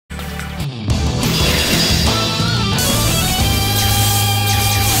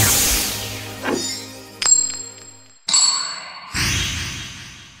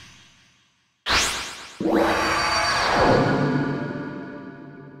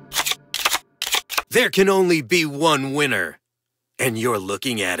There can only be one winner, and you're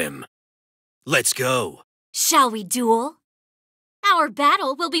looking at him. Let's go. Shall we duel? Our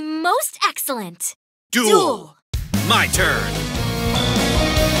battle will be most excellent. Duel! My turn.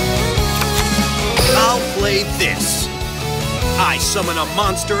 I'll play this. I summon a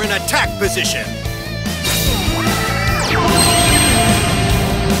monster in attack position.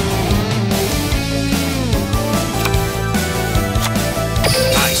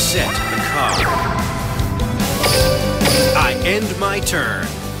 I set the card. I end my turn.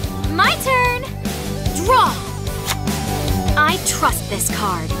 My turn. Draw. I trust this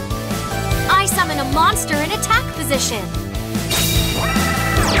card. I summon a monster in attack position.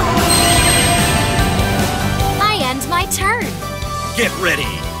 I end my turn. Get ready.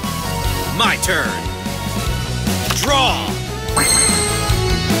 My turn. Draw.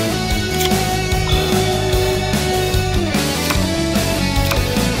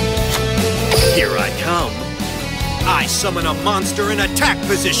 Here I come. I summon a monster in attack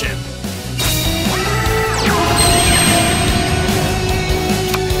position.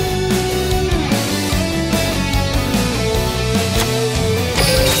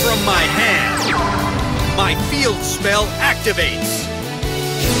 From my hand, my field spell activates.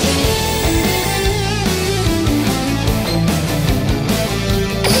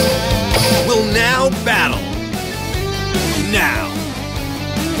 We'll now battle. Now,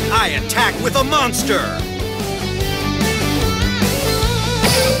 I attack with a monster.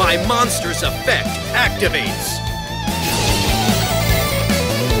 My monster's effect activates.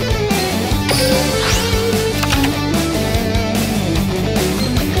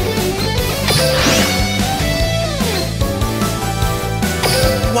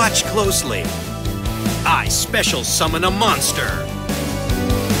 Watch closely. I special summon a monster.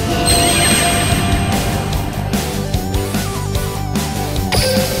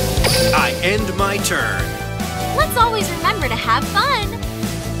 I end my turn. Let's always remember to have fun.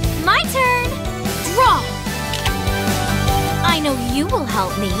 My turn. Draw. I know you will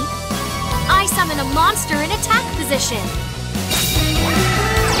help me. I summon a monster in attack position.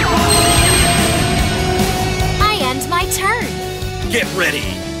 I end my turn. Get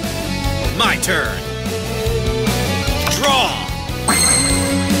ready. My turn. Draw.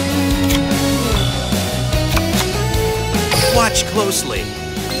 Watch closely.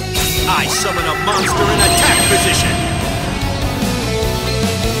 I summon a monster in attack position.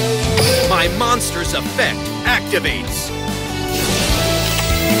 My monster's effect activates.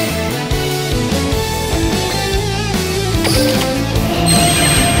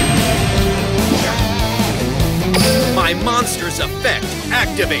 My monster's effect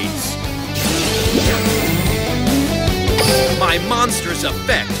activates. My monster's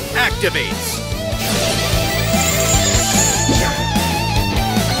effect activates.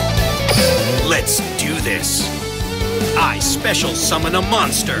 Let's do this. I special summon a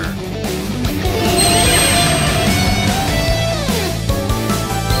monster.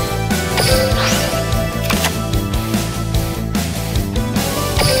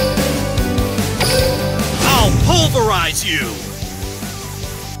 I'll pulverize you.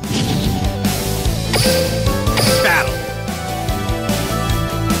 Battle.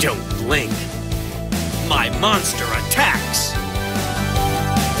 Don't blink. My monster attacks.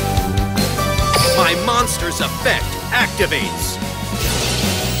 My monster's effect activates.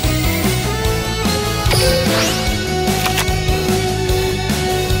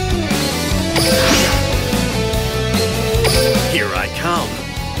 Here I come.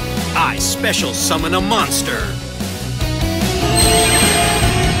 I special summon a monster.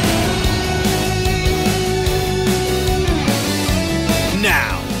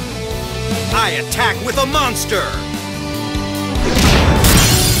 Now, I attack with a monster.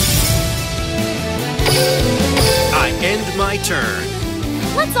 I end my turn.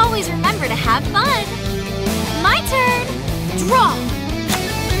 Let's always remember to have fun. My turn. Draw.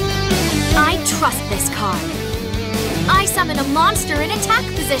 I trust this card. I summon a monster in attack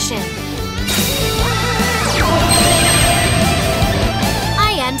position.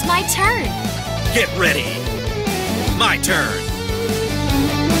 I end my turn. Get ready. My turn.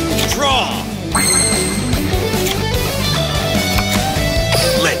 Draw.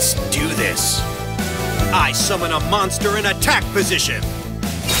 Let's do this. I summon a monster in attack position.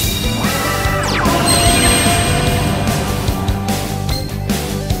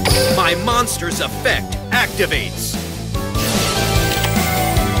 My monster's effect activates.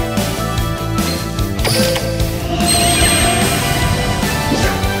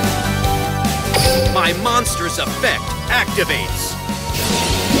 My monster's effect activates.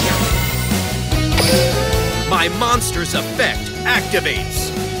 My monster's effect activates.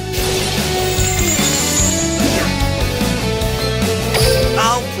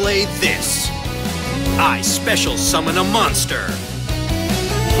 I'll play this. I special summon a monster.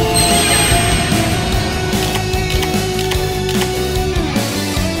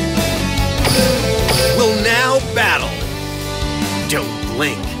 We'll now battle. Don't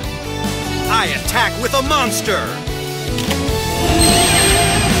blink. I attack with a monster.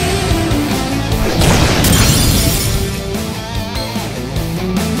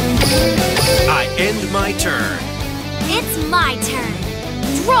 I end my turn. It's my turn.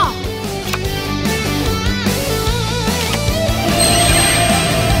 Draw!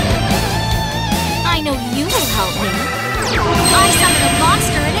 I know you will help me. I summon a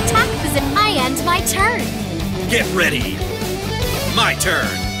monster and attack position. I end my turn. Get ready. My turn.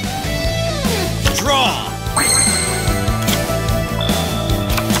 Draw!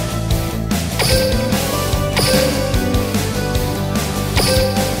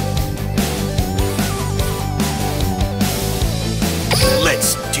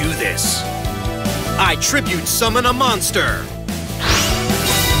 Let's do this. I tribute summon a monster.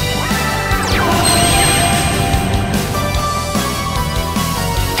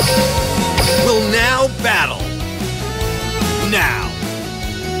 We'll now battle. Now,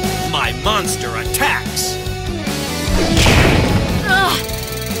 my monster attacks.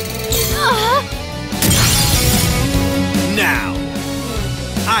 Now,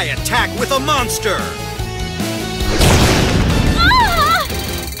 I attack with a monster.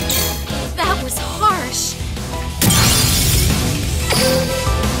 That was harsh.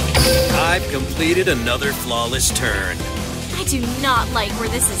 I've completed another flawless turn. I do not like where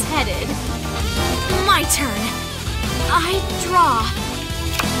this is headed. My turn. I draw.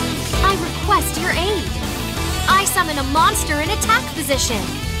 I request your aid. I summon a monster in attack position.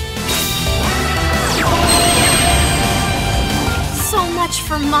 So much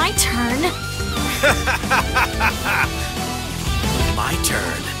for my turn. My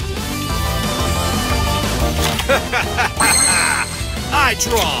turn. I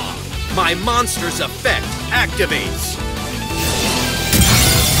draw. My monster's effect activates.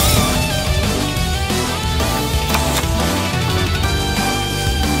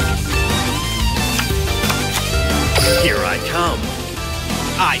 Here I come.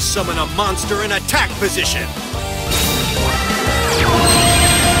 I summon a monster in attack position.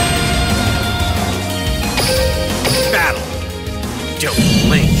 Battle. Don't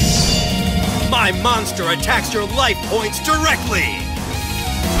blink. My monster attacks your life points directly.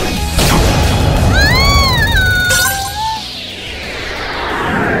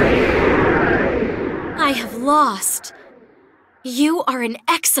 I have lost. You are an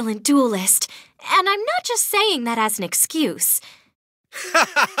excellent duelist, and I'm not just saying that as an excuse.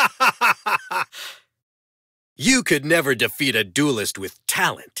 You could never defeat a duelist with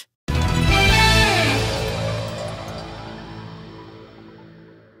talent.